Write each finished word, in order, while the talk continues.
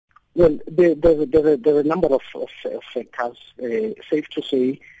Well, there's a number of factors. Safe to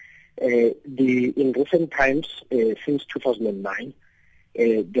say, in recent times, since 2009,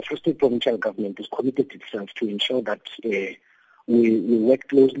 the State Provincial Government has committed itself to ensure that we work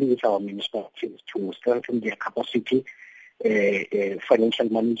closely with our municipalities to strengthen their capacity, financial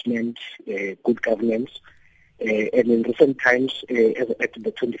management, good governance. And in recent times, at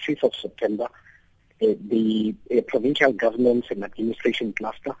the 25th of September, the provincial governance and administration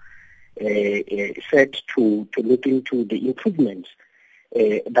cluster said to look into the improvements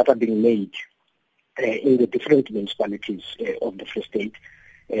that are being made in the different municipalities of the Free State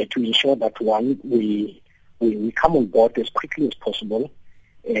to ensure that, one, we come on board as quickly as possible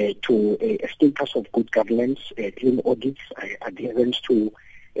to a status of good governance, clean audits, adherence to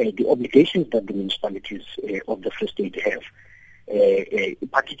the obligations that the municipalities of the Free State have,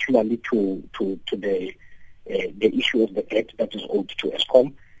 particularly to the issue of the debt that is owed to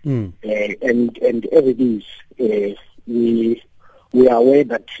Eskom. And as it is, we are aware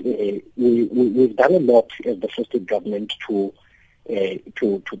that we've done a lot as the Free State government to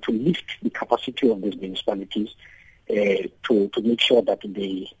lift the capacity of these municipalities to make sure that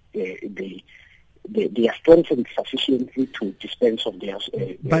they are strengthened sufficiently to dispense of their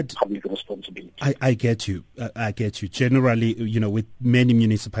public responsibility. I get you. I get you. Generally, with many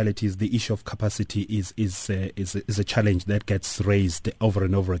municipalities, the issue of capacity is a challenge that gets raised over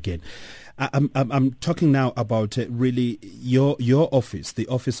and over again. I'm talking now about really your office, the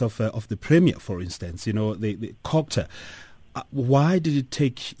office of the Premier, for instance. The Co-operative. Why did it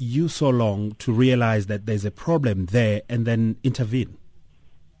take you so long to realize that there's a problem there and then intervene?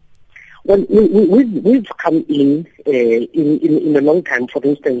 Well, we've come in a long time, for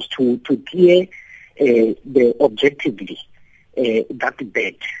instance, to clear the objectively that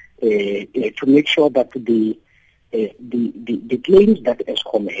debt, to make sure that the claims that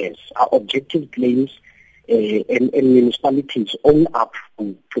Eskom has are objective claims, and municipalities own up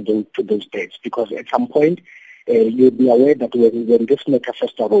to those debts, because at some point you'll be aware that when this matter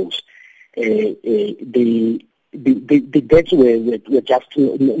first arose, the debts were just,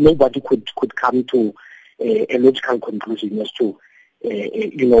 nobody could come to a logical conclusion as to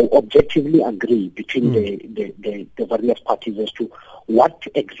objectively agree between the various parties as to what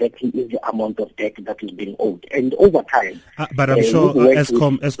exactly is the amount of debt that is being owed. And over time, but I'm sure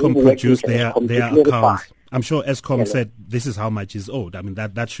Eskom produced their accounts. I'm sure Eskom said this is how much is owed. I mean,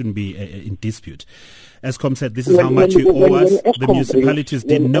 that shouldn't be in dispute. Eskom said this is how much you owe us. The municipalities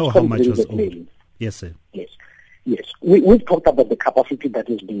didn't know how much was owed. Yes, sir. Yes. We've talked about the capacity that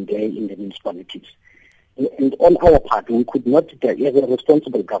is being there in the municipalities. And on our part, we could not, as a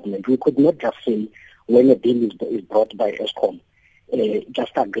responsible government, we could not just say when a bill is brought by Eskom,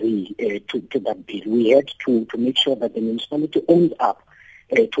 just agree to that bill. We had to make sure that the municipality owns up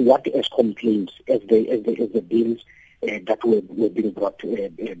to what Eskom claims as the bills that were being brought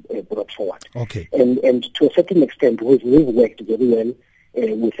forward. Okay. And to a certain extent, we've worked very well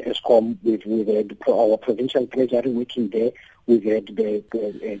with Eskom, with our provincial treasury working there. We've had the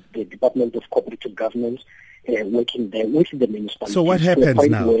Department of Co-operative Governance working there with the municipalities. So what happens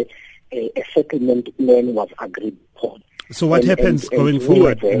now? Where a settlement plan was agreed upon. So what happens going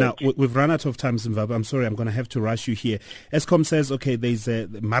forward? Now, we've run out of time, Mvambi. I'm sorry, I'm going to have to rush you here. Eskom says, okay, there's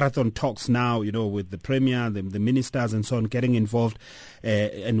marathon talks now, with the Premier, the ministers and so on getting involved.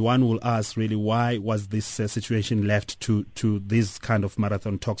 And one will ask, really, why was this situation left to these kind of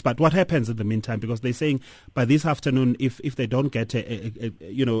marathon talks? But what happens in the meantime? Because they're saying by this afternoon, if they don't get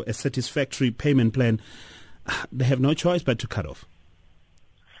a satisfactory payment plan, they have no choice but to cut off.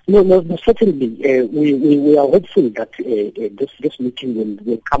 No, certainly. We are hopeful that this meeting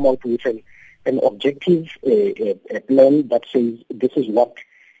will come out with an objective plan that says this is what,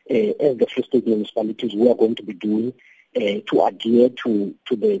 as the Free State municipalities, we are going to be doing to adhere to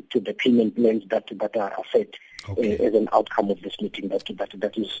the payment plans that are set as an outcome of this meeting.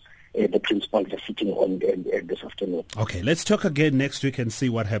 That is the principal they're sitting on this afternoon. Okay, let's talk again next week and see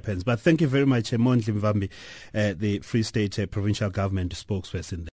what happens. But thank you very much, Mondli Mvambi, the Free State Provincial Government spokesperson.